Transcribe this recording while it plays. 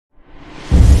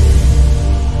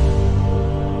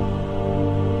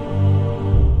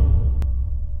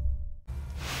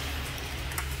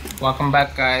Welcome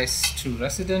back guys to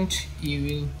Resident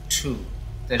Evil 2,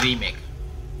 the remake.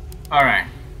 Alright.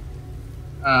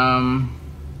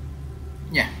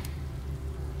 Yeah.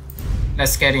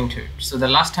 Let's get into it. So the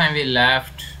last time we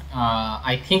left,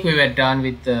 I think we were done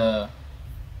with the...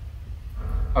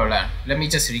 Hold on, let me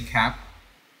just recap.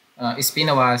 It's been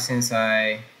a while since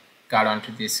I got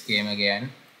onto this game again,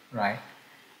 right?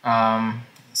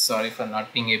 Sorry for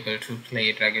not being able to play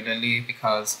it regularly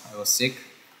because I was sick.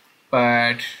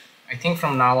 But I think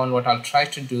from now on what I'll try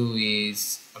to do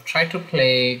is I'll try to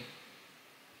play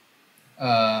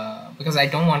because I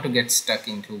don't want to get stuck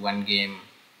into one game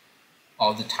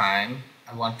all the time.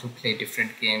 I want to play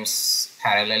different games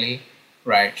parallelly,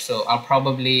 right? So I'll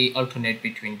probably alternate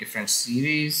between different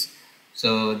series,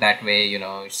 so that way, you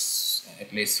know, it's,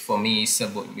 at least for me, it's a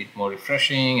bit more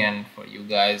refreshing, and for you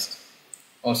guys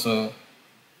also.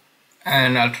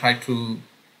 And I'll try to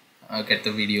get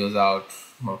the videos out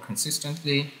more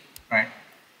consistently, right?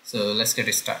 So let's get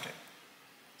it started.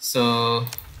 So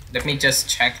let me just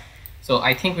check. So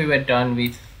I think we were done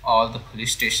with all the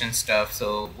police station stuff.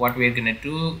 So what we're gonna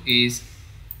do is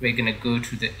we're gonna go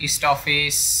to the east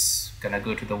office, gonna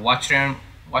go to the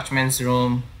watchman's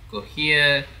room, go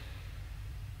here,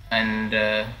 and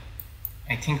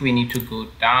I think we need to go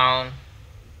down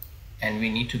and we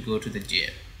need to go to the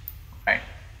jail, right?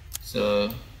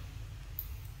 So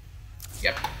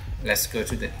yep, let's go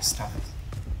to the east office.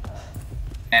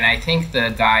 And I think the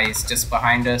guy is just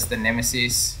behind us, the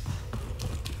nemesis.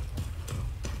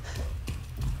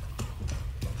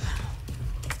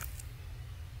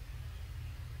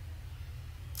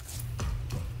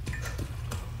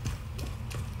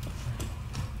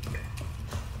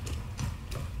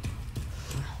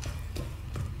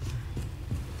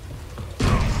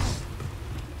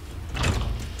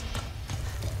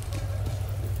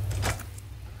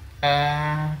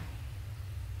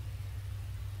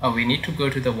 Oh, we need to go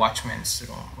to the watchman's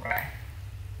room, right?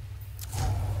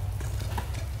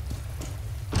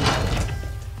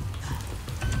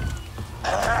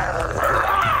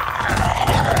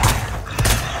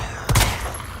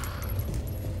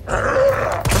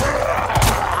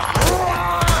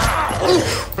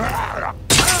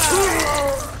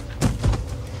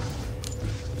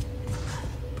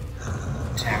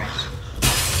 Damn it.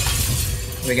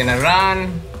 We're gonna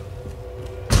run.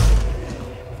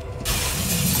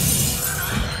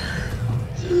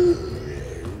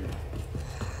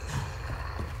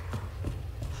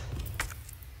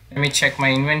 Let me check my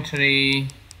inventory.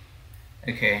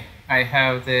 Okay, I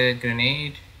have the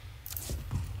grenade.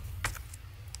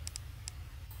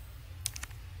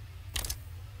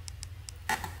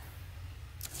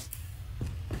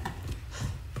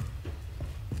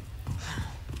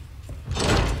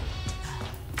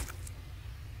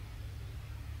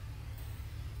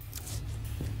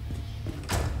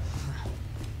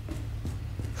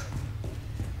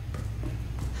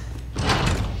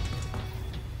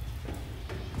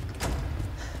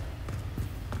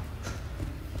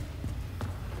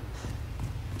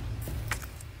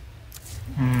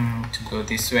 To go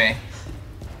this way.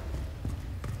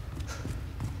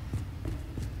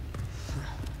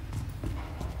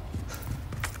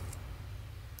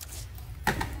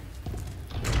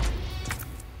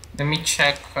 Let me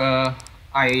check.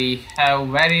 I have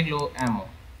very low ammo.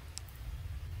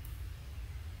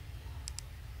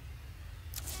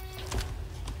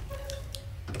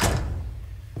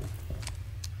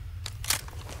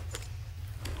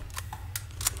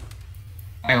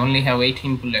 I only have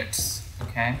 18 bullets.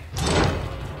 Okay.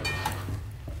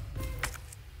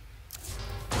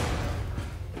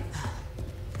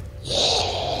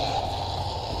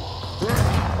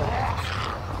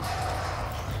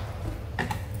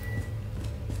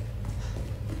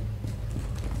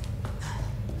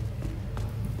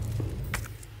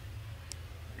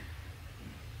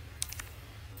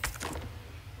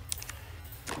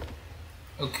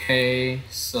 Okay,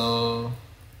 so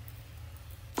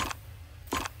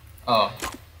oh,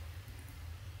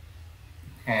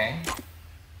 okay.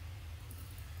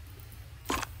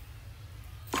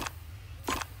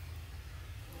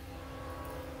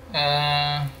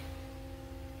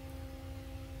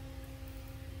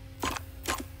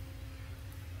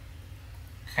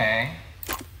 Okay.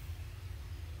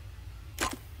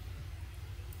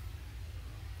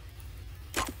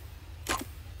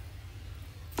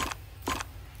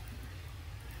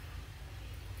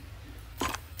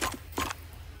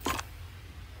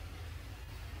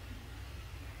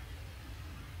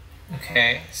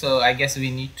 Okay, so I guess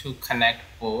we need to connect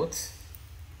both.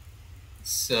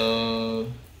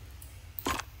 So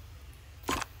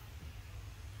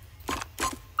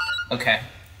okay,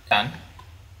 done.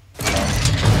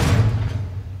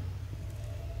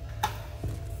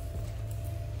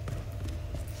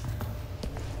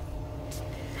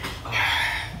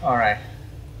 Alright.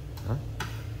 Huh?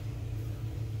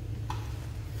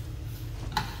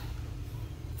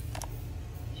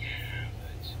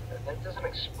 That doesn't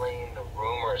explain the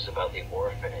rumors about the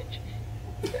orphanage.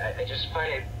 I just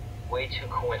find it way too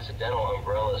coincidental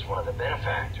Umbrella is one of the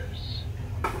benefactors.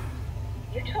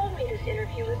 You told me this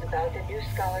interview was about the new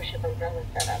scholarship Umbrella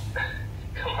set up.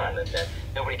 Come on,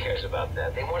 nobody cares about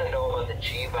that. They want to know about the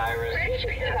G virus Where did you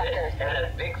hear about this? and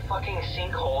that big fucking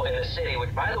sinkhole in the city,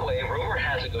 which, by the way, rumor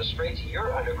has it goes straight to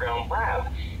your underground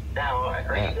lab. Now,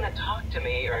 are you going to talk to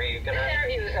me, or are you going to...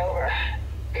 This interview's over.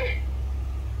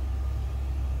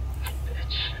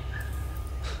 Bitch.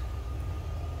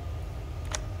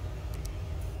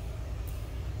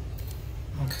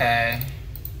 Okay.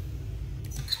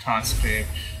 Transcript.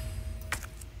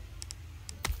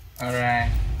 Alright.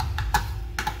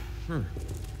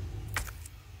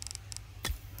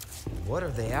 What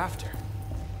are they after?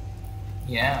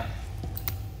 Yeah.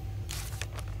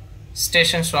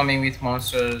 Station swarming with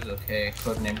monsters. Okay,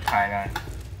 codename Tyrant.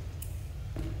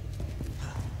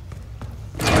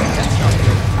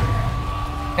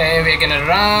 Okay, we're gonna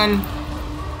run.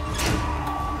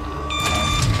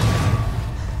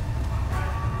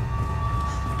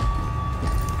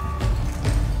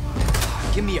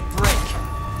 Give me a break.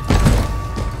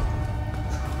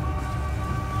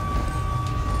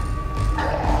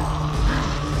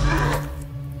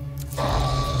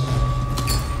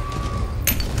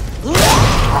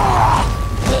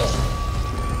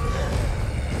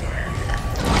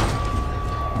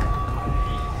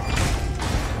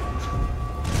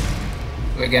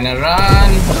 We're gonna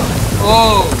run.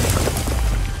 Oh!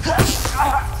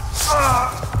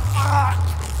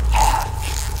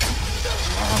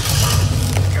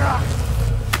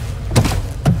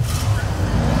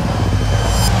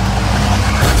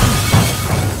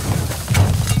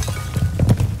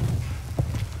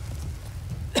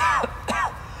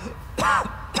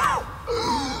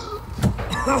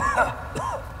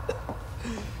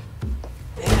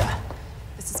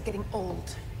 This is getting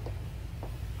old.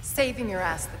 Saving your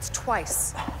ass, that's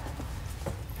twice.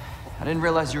 I didn't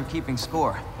realize you were keeping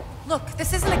score. Look,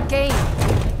 this isn't a game.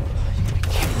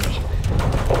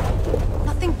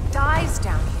 Nothing dies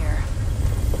down here.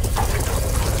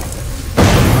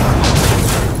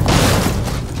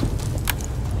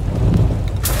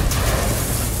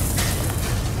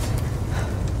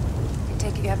 I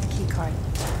take it you have the key card.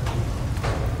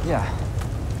 Yeah.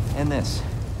 And this.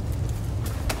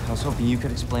 I was hoping you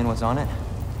could explain what's on it.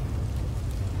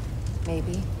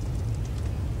 Maybe.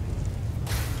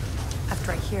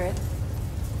 After I hear it.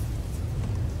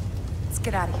 Let's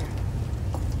get out of here.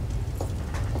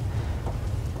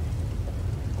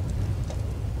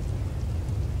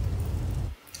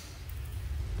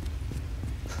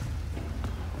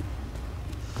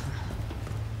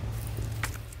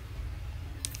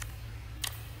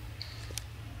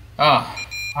 Oh,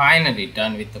 finally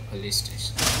done with the police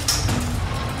station.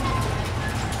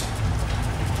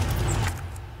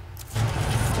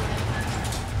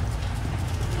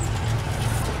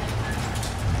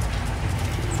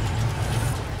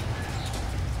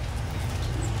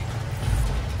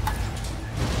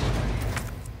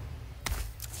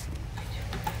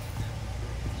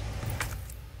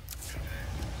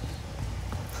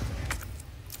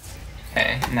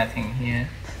 Okay, nothing here.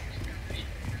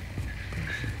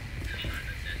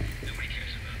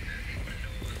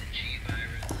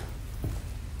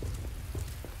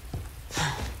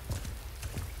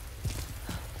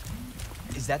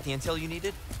 Is that the intel you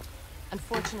needed?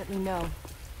 Unfortunately, no.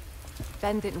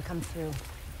 Ben didn't come through.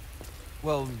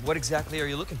 Well, what exactly are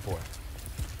you looking for?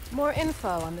 More info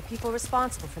on the people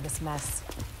responsible for this mess.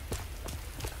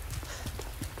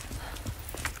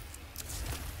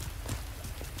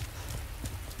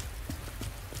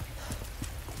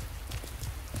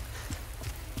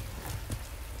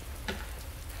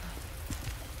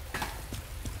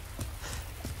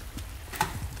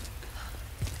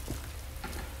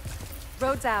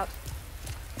 Road's out.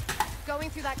 Going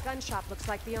through that gun shop looks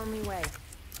like the only way.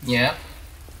 Yeah.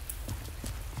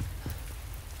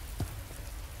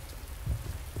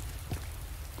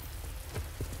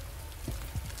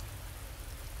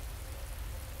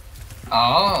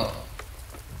 Oh.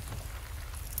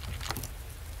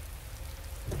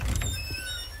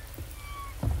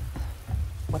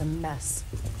 What a mess.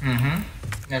 Mm-hmm.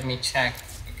 Let me check.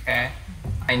 Okay.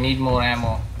 I need more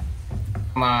ammo.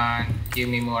 Come on, give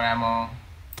me more ammo.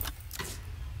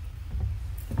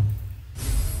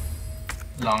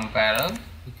 Long barrel.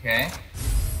 Okay.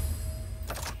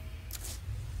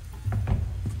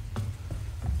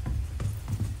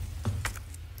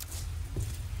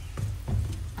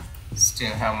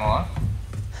 Still have more.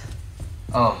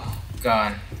 Oh,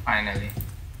 gun, finally.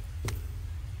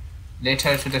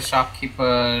 Later to the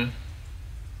shopkeeper.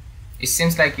 It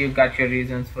seems like you got your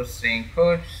reasons for staying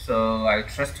put, so I'll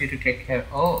trust you to take care.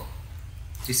 Oh,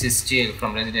 this is Jill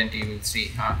from Resident Evil 3,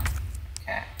 huh?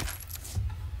 Okay.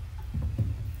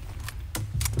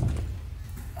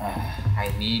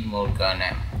 I need more gun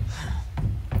ammo.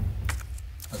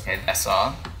 Okay, that's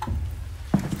all.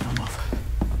 Don't move.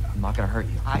 I'm not gonna hurt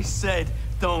you. I said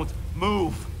don't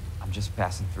move. I'm just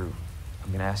passing through.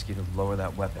 I'm gonna ask you to lower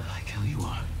that weapon. I tell you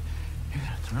what, you're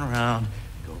gonna turn around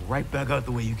and go right back out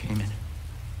the way you came in.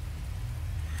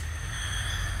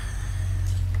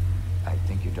 I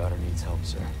think your daughter needs help,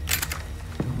 sir.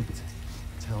 Don't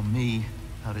tell me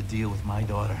how to deal with my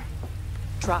daughter.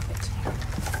 Drop it.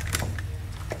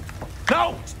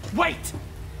 No! Wait!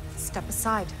 Step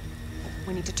aside.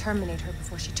 We need to terminate her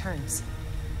before she turns.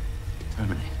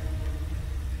 Terminate.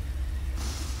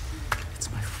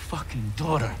 It's my fucking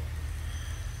daughter.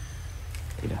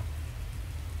 Ada.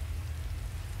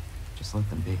 Just let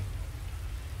them be.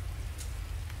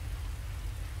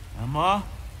 Emma?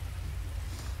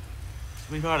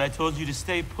 Sweetheart, I told you to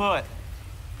stay put.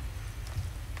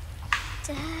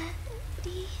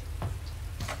 Daddy.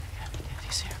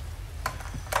 Daddy's here.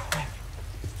 Come here.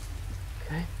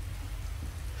 Okay?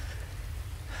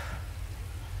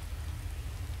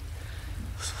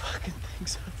 Those fucking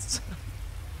things outside.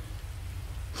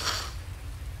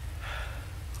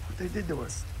 What they did to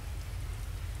us.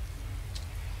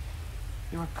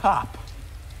 You're a cop.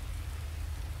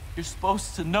 You're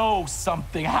supposed to know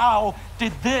something. How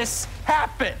did this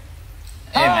happen?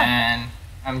 Hey man,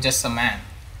 I'm just a man.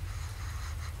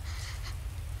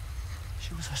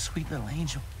 She was our sweet little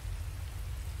angel.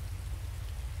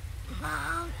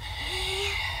 Mom.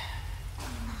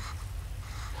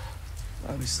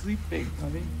 I was sleeping,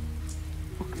 honey.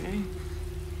 Okay?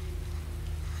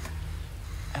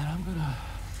 And I'm gonna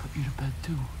put you to bed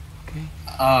too, okay?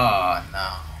 Oh no.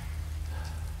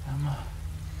 Emma.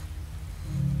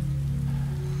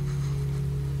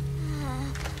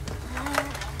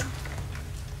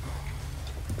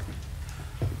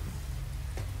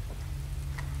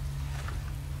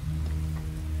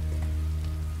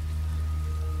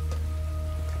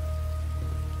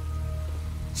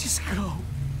 Just go.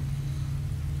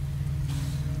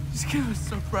 Just give us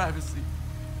some privacy.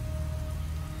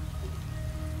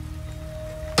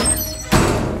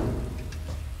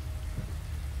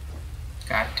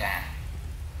 God damn.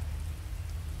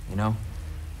 You know,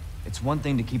 it's one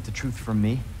thing to keep the truth from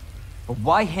me, but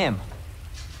why him?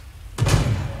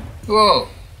 Whoa.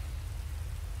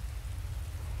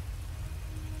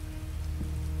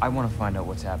 I want to find out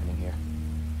what's happening here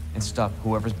and stop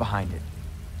whoever's behind it.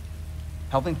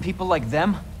 Helping people like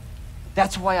them?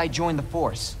 That's why I joined the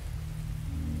force.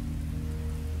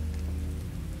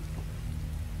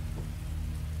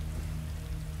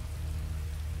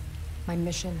 My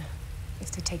mission is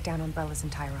to take down Umbrella's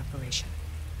entire operation.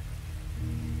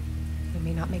 We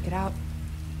may not make it out.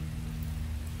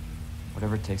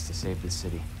 Whatever it takes to save this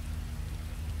city.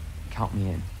 Count me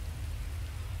in.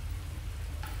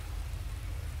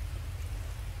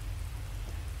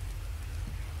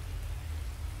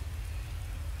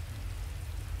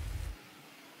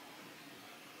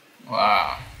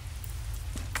 Wow.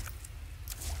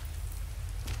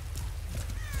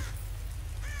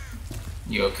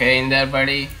 You okay in there,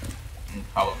 buddy?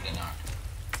 Probably not.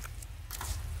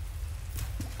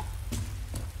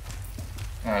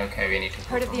 Okay, we need to.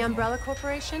 Heard of the Umbrella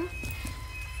Corporation?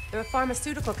 They're a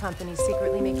pharmaceutical company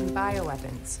secretly making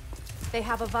bioweapons. They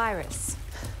have a virus.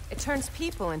 It turns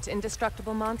people into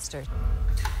indestructible monsters.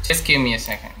 Just give me a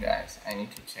second, guys. I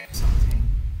need to check something.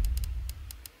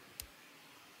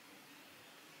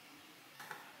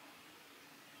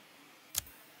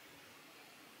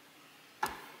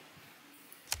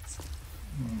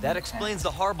 That explains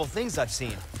the horrible things I've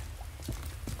seen.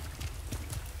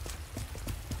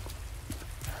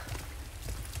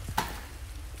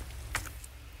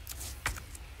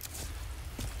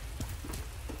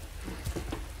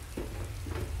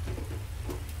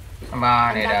 Come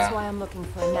on, And that's Ada. why I'm looking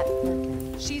for Annette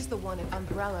Birkin. She's the one at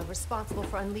Umbrella responsible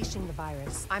for unleashing the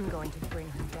virus. I'm going to bring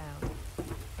her down.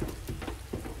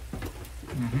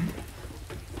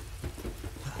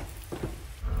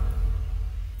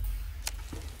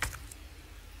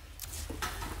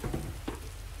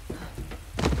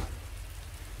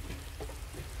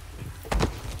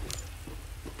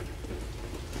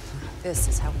 This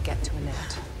is how we get to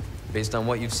Annette. Based on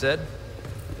what you've said,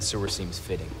 the sewer seems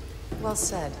fitting. Well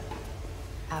said.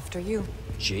 After you.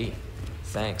 Gee,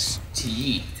 thanks.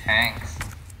 Gee, thanks.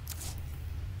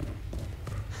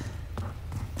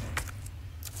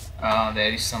 Oh,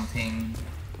 there is something.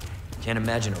 Can't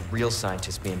imagine a real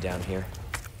scientist being down here.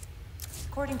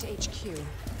 According to HQ,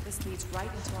 this leads right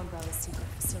into Umbrella's secret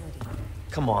facility.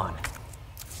 Come on.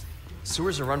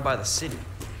 Sewers are run by the city.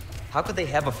 How could they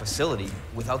have a facility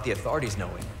without the authorities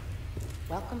knowing?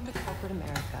 Welcome to corporate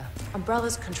America.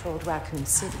 Umbrella's controlled Raccoon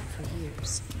City for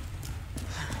years.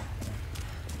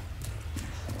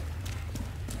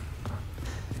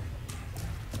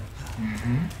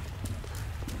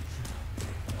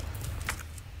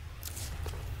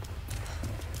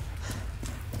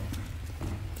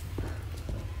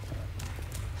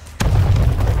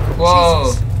 Whoa!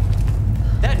 Jesus.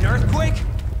 That an earthquake?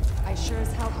 I sure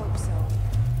as hell hope so.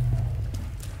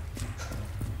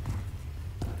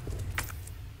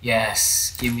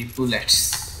 Yes, give me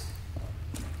bullets.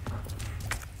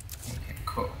 Okay,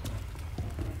 cool.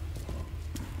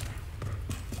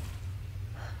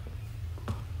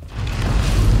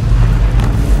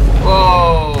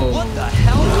 Whoa! What the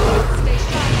hell? Stay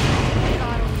sharp.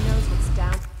 God only knows what's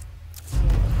down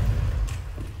here.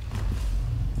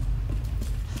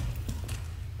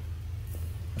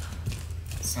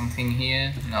 Something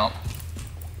here? No.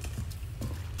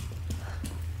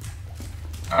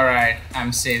 Alright,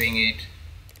 I'm saving it.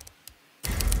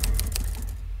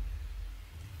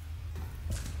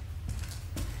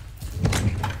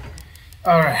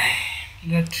 Alright,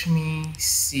 let me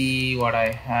see what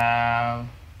I have.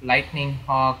 Lightning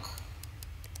Hawk.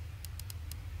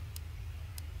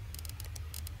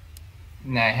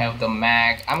 And I have the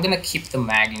mag. I'm gonna keep the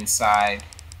mag inside.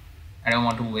 I don't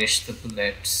want to waste the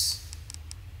bullets.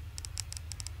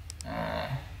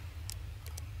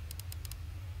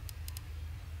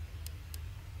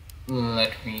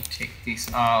 Let me take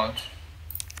this out.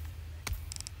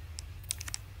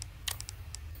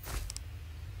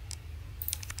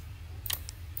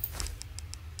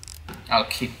 I'll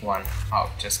keep one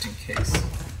out just in case.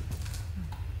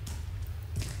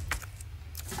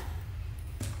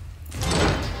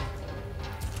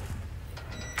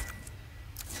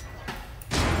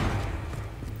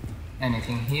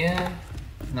 Anything here?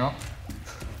 No.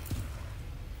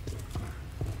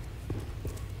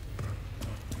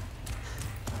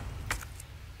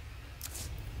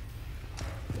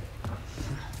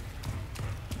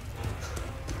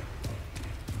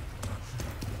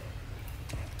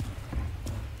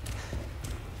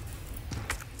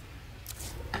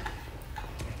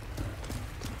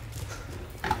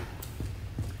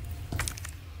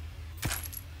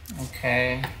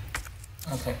 Okay.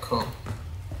 Okay, cool.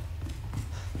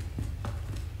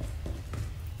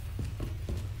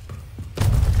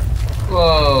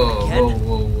 Whoa, whoa,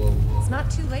 whoa, whoa, whoa. It's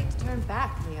not too late to turn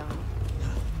back, Leon.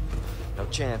 No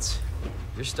chance.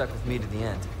 You're stuck with me to the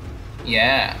end.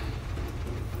 Yeah.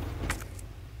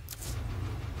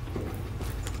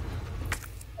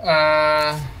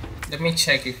 Let me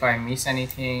check if I miss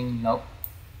anything. Nope.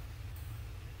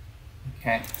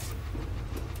 Okay.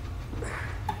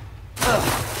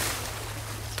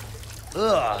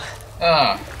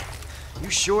 Ugh. You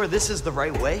sure this is the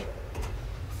right way?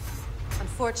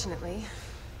 Unfortunately.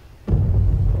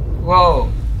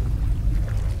 Whoa.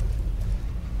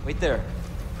 Wait there.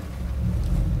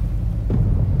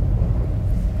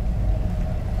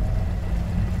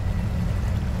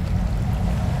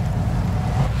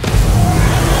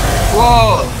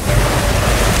 Whoa.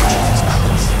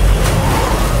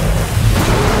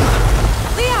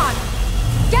 Leon!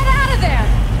 Get out of there!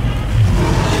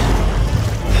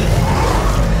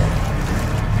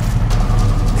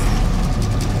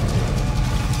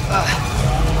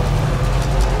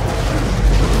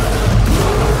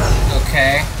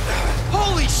 Okay.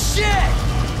 Holy shit!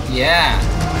 Yeah.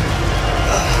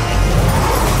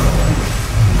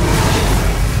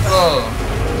 Whoa.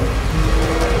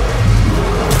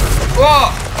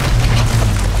 Whoa.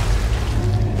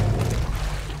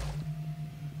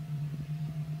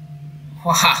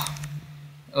 Wow.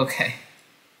 Okay.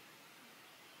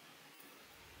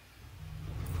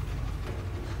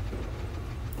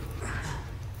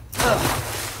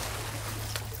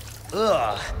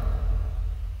 Ugh.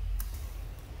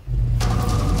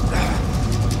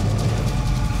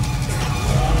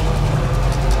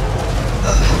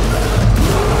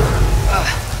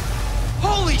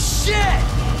 Holy shit!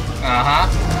 Uh-huh.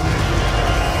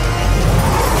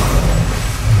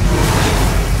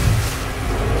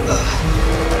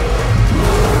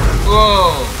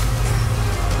 Whoa.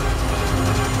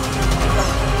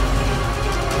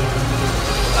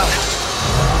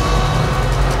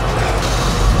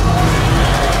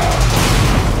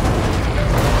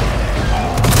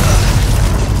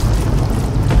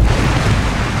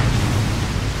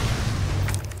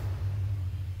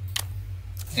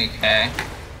 Okay.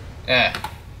 Yeah.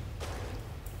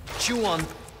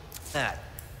 That,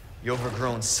 you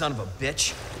overgrown son of a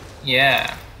bitch.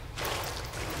 Yeah.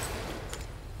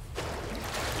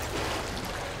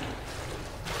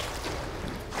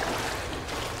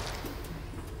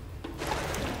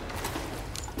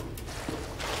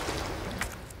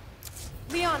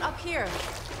 Leon, up here.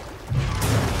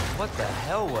 What the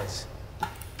hell was...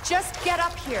 Just get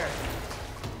up here.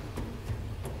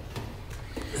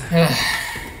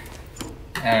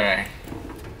 Alright.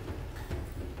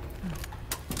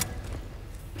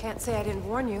 Can't say I didn't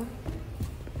warn you.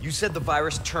 You said the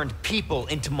virus turned people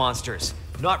into monsters,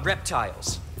 not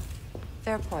reptiles.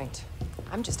 Fair point.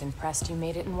 I'm just impressed you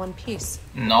made it in one piece.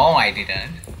 No, I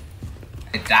didn't.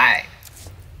 I died.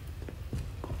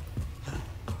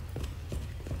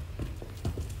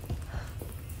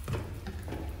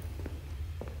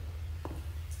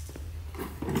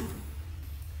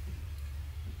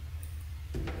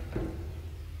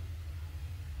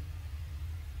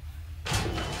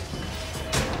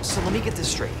 So let me get this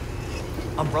straight.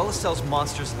 Umbrella sells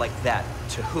monsters like that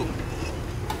to who?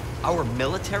 Our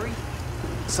military?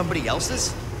 Somebody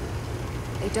else's?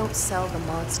 They don't sell the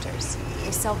monsters.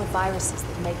 They sell the viruses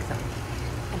that make them.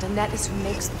 And Annette is who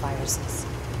makes the viruses.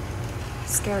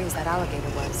 Scary as that alligator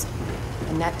was,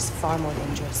 Annette is far more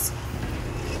dangerous.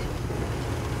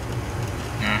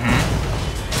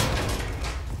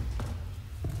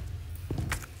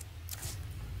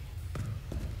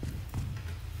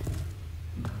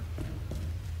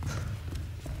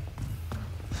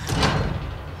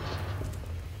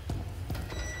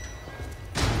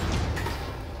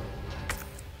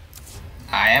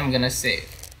 I am gonna save.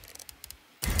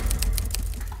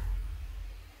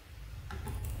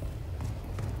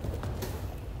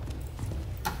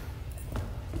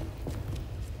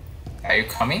 Are you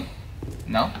coming?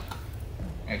 No?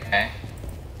 Okay.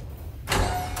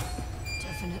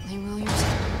 Definitely Williams.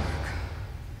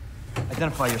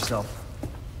 Identify yourself.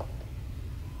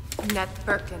 Annette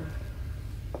Birkin.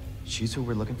 She's who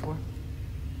we're looking for?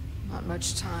 Not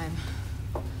much time.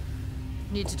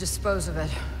 Need to dispose of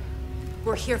it.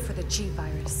 We're here for the G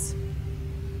virus.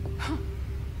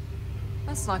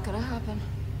 That's not gonna happen.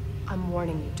 I'm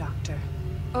warning you, Doctor.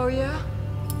 Oh, yeah?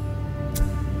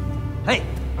 Hey!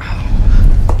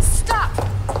 Stop!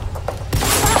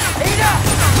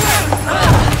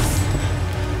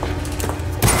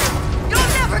 You'll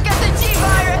never get the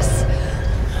G-Virus!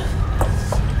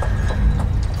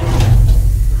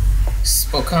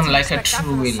 Spoken like a Expect that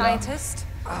true from a villain. scientist?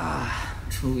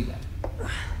 True villain.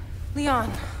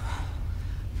 Leon,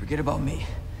 Forget about me.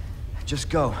 Just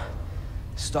go.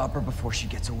 Stop her before she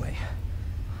gets away.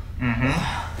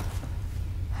 I'm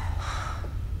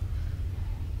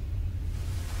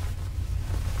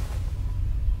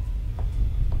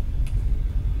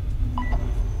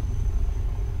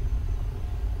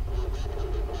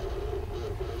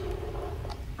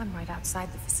right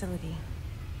outside the facility,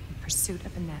 in pursuit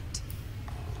of Annette.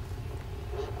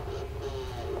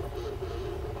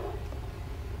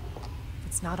 If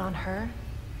it's not on her,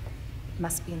 it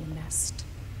must be in the nest.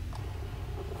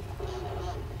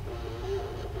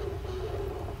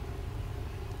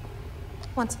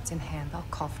 Once it's in hand, I'll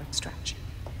call for extraction.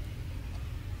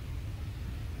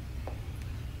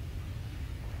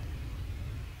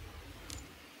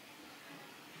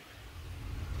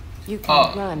 You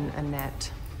can run,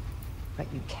 Annette, but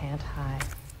you can't hide.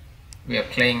 We are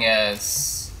playing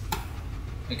as...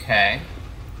 Okay.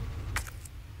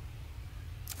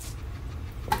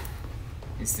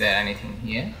 Is there anything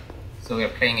here? So we are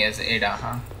playing as Ada,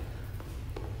 huh?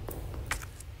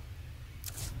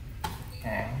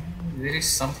 Okay. There is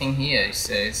something here, it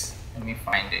says. Let me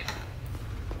find it.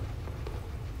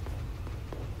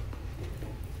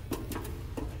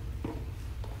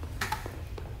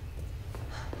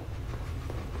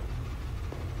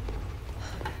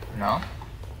 No?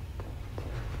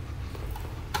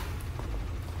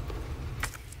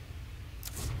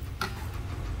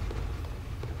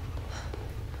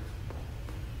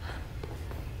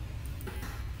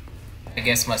 I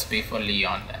guess must be for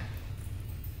Leon then.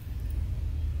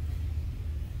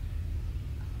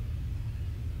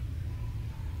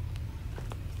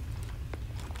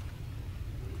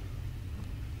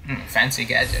 Fancy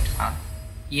gadget, huh?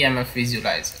 EMF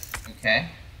visualizer, okay.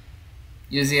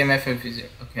 Use EMF visualizer,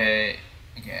 okay.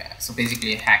 Okay, so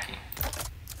basically hacking.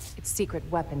 It's secret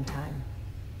weapon time.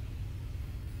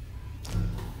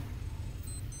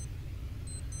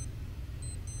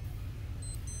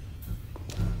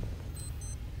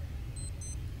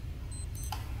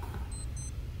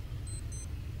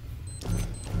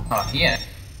 Oh, here.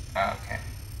 Oh, okay.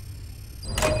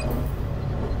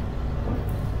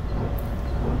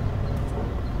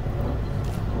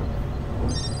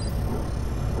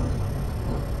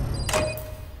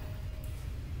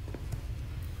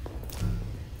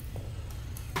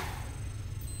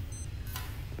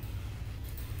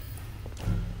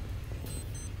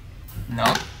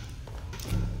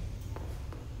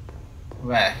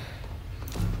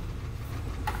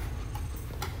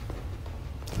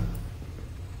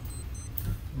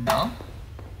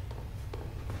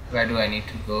 Where do I need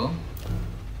to go?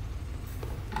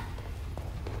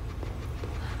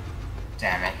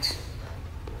 Damn it.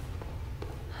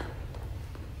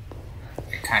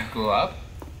 I can't go up.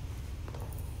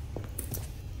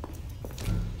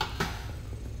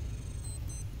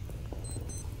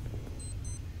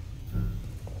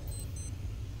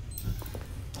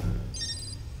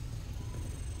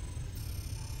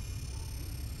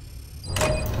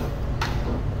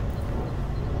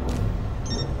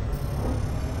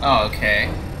 Oh, okay.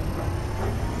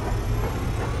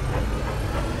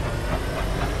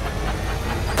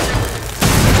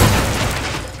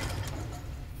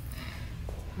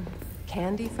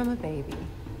 Candy from a baby.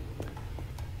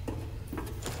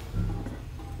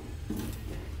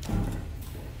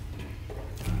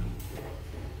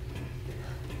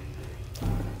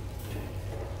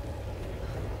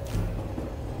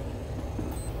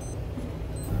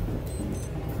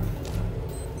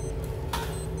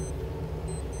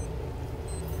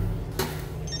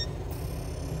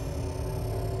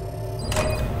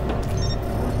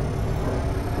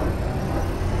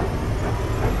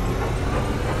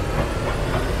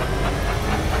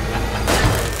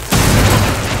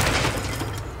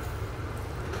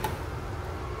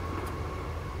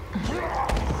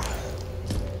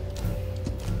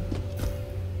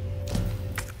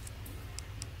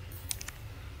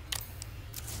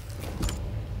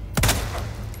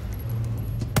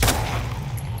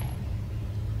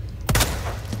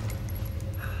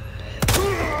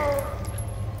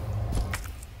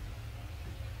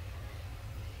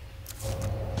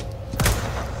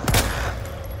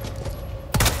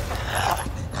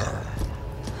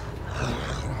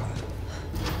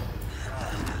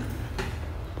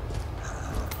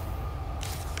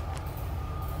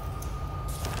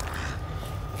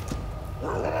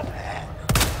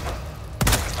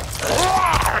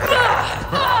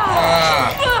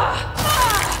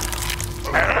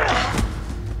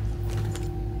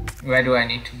 Where do I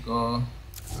need to go?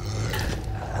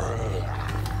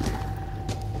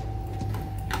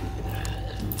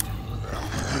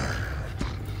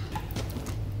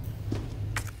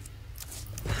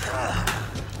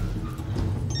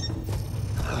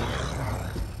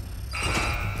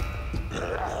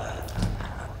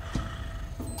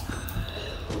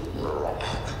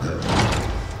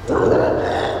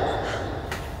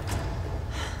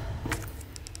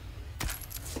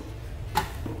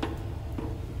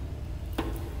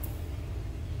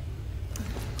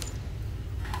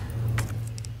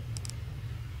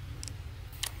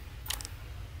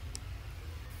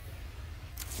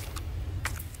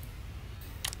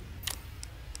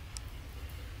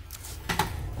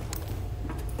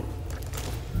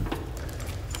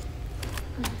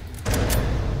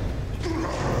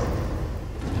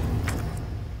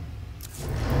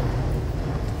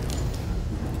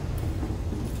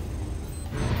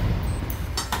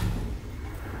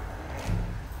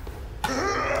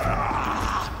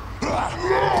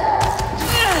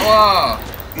 Whoa!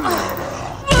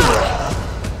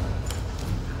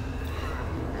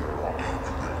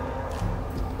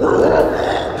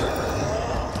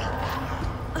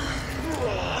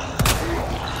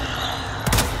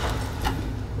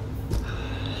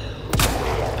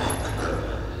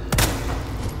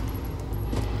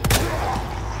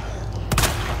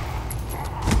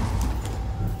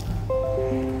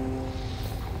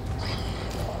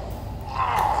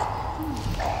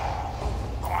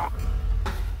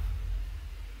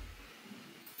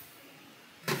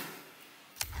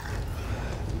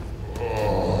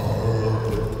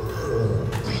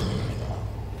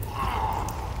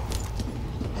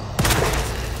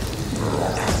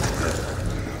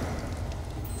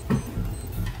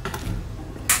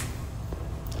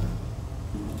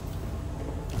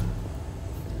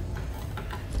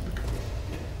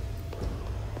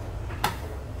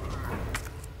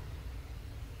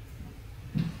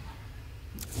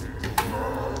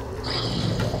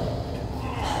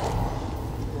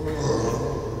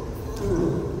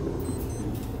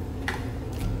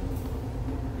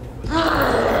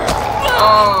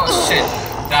 Oh shit!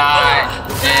 Die!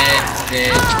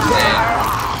 Dead!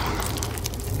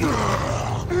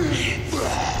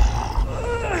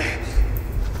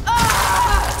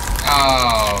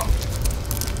 Oh.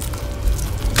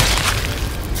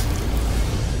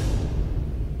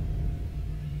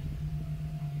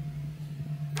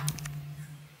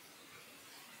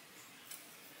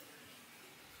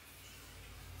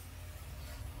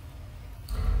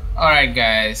 Alright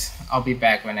guys, I'll be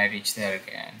back when I reach there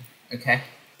again, okay?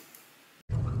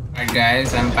 Alright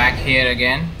guys, I'm back here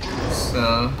again,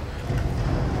 so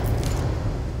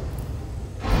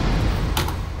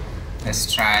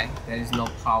let's try. There is no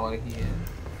power here.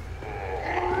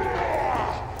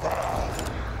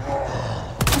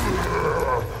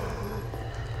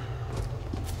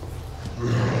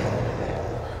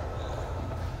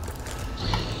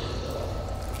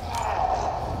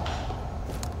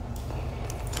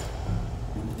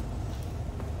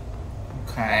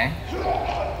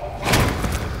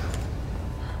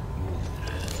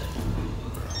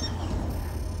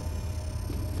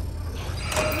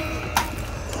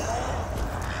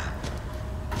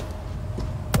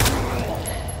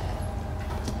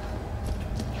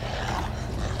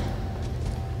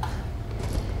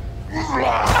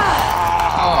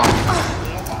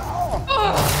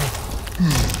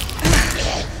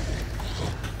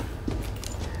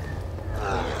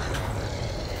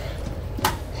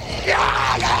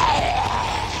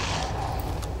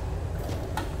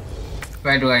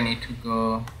 Where do I need to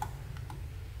go?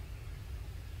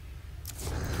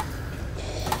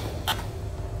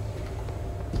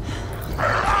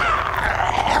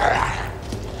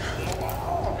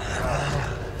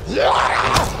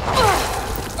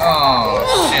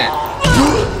 Oh, shit.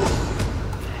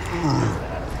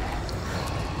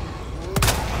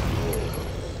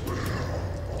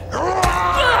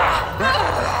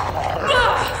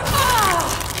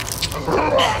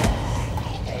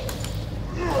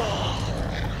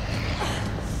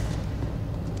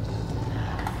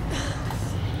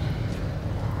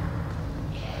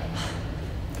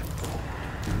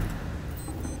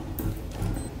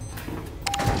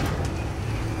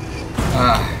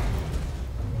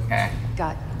 Okay.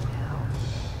 Got you now.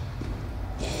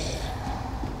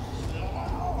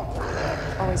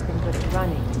 Always been good at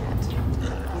running, Annette.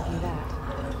 Give you that.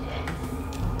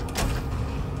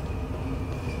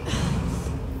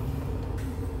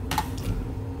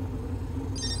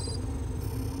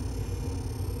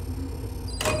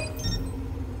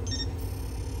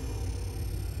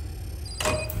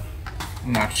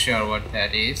 Not sure what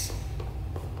that is.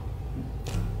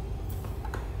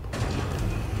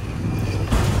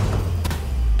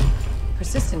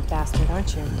 Persistent bastard,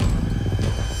 aren't you?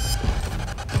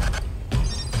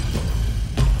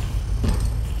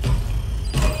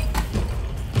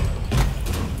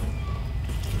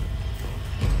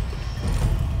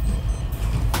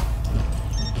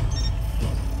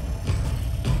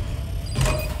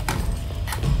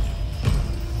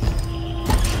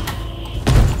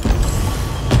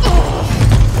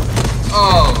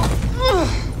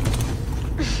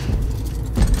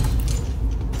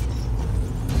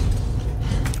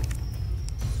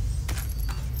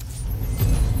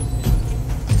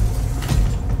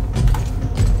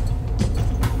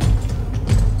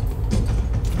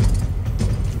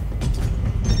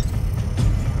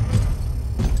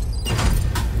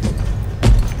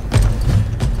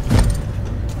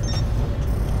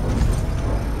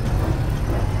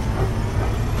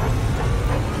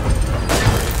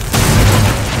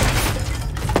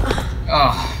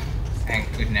 Oh,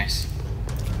 thank goodness.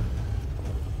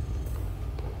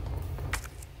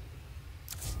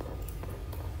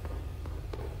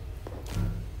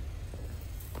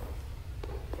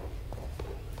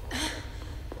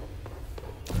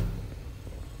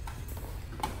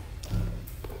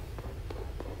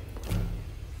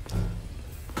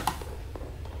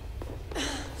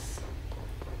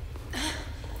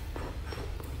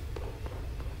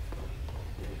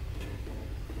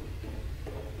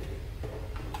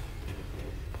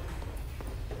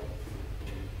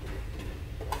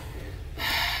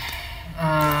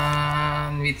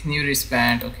 With new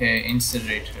wristband, okay,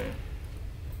 incinerator.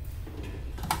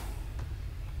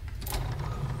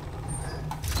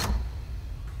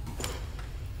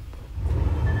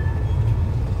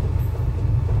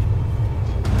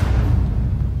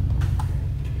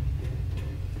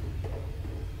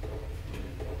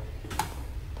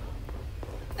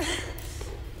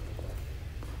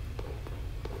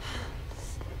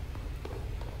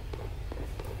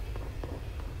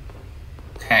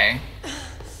 Okay.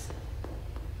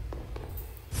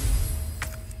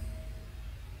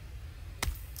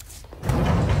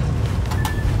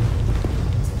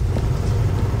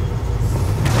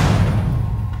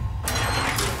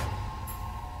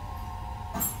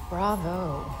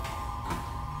 Bravo.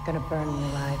 Gonna burn me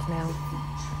alive now.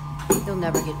 You'll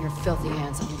never get your filthy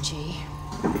hands on the G.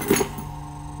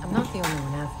 I'm not the only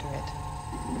one after it.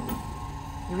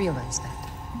 You realize that?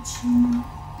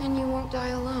 And you won't die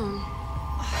alone.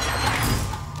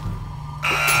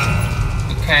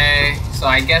 Okay, so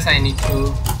I guess I need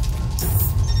to...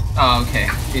 Oh, okay,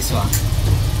 this one.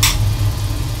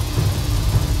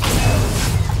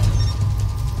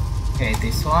 Okay,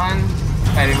 this one.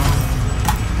 I remember.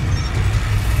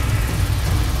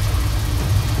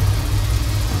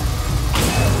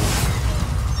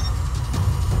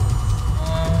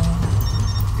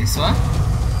 This one?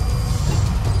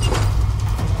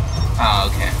 Oh,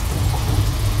 okay.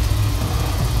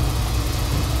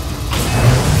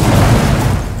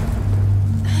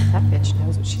 That bitch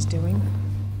knows what she's doing.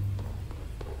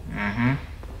 Mm-hmm.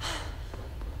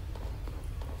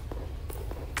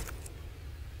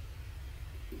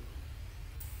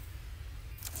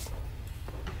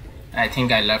 I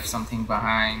think I left something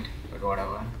behind, but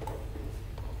whatever.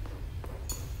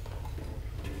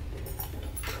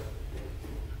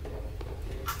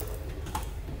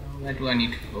 Where do I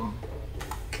need to go?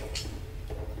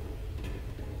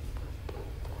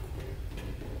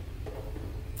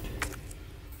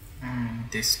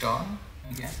 This door,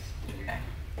 I guess. Okay.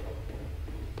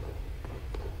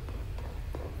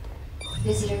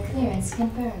 Visitor clearance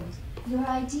confirmed. Your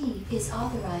ID is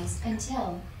authorized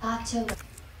until October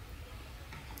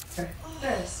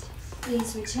 1st.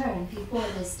 Please return before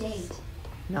this date.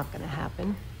 Not gonna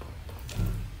happen.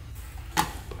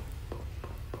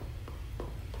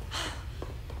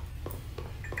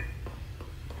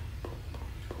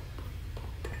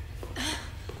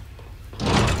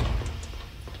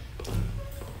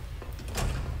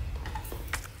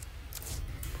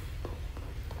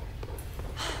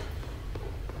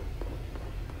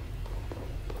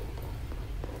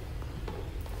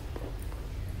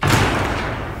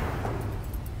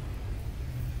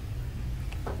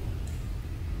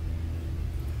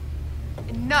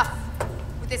 Enough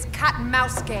with this cat and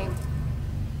mouse game.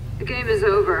 The game is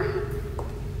over.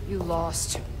 You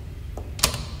lost.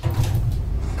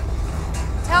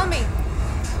 Tell me,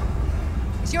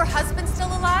 is your husband still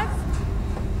alive?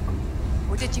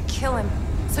 Or did you kill him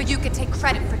so you could take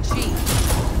credit for G?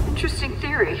 Interesting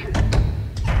theory.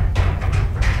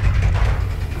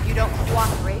 If you don't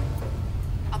cooperate,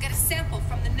 I'll get a sample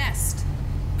from the nest.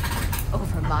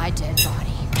 Over my dead body.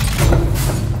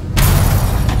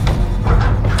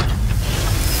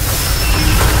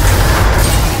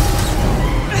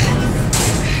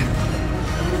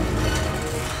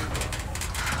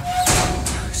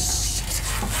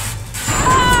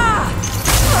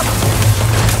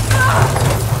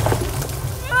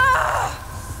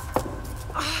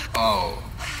 Oh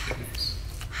my goodness.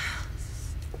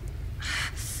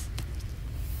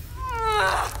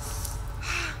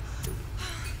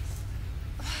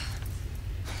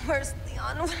 Where's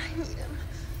Leon when I need him?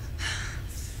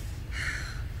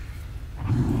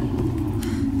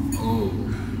 Oh.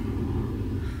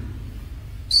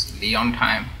 It's Leon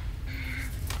time.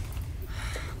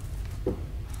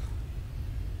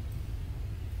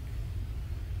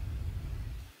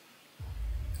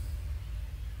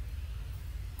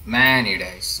 Man, Ada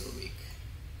is so weak.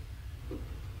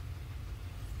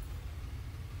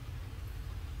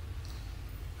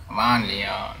 Come on,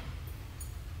 Leon.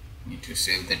 Need to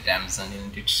save the damsel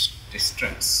in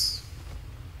distress.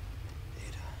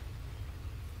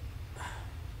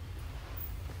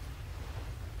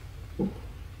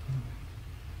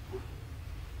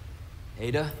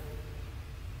 Ada?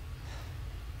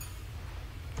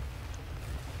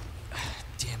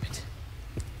 Damn it.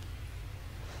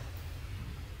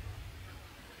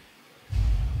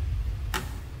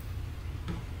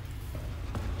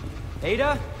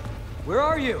 Ada? Where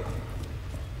are you?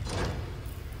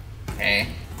 Okay.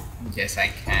 Yes, I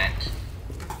can't.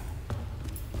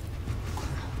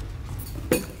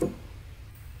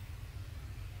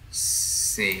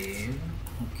 Save.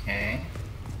 Okay.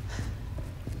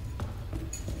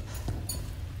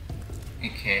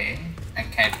 Okay. I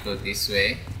can't go this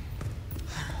way.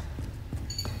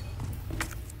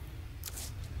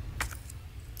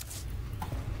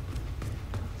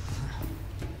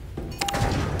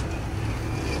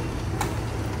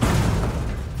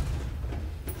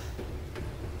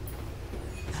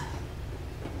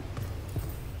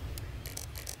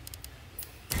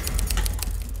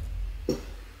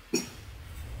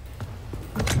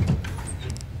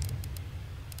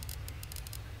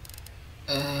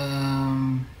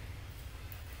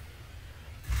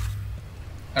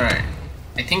 Alright,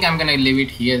 I think I'm gonna leave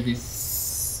it here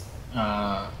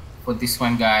for this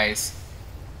one, guys.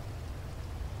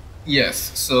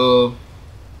 Yes, so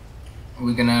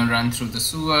we're gonna run through the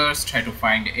sewers, try to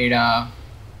find Ada,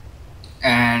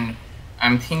 and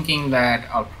I'm thinking that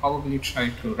I'll probably try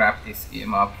to wrap this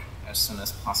game up as soon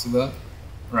as possible,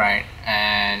 right?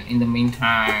 And in the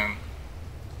meantime,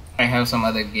 I have some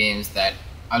other games that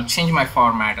I'll change my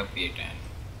format a bit and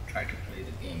try to play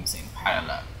the games in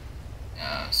parallel.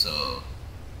 So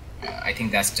I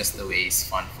think that's just the way it's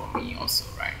fun for me also,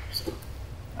 right? So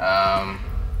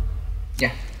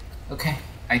yeah, okay,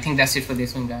 I think that's it for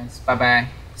this one, guys. Bye bye,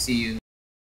 see you.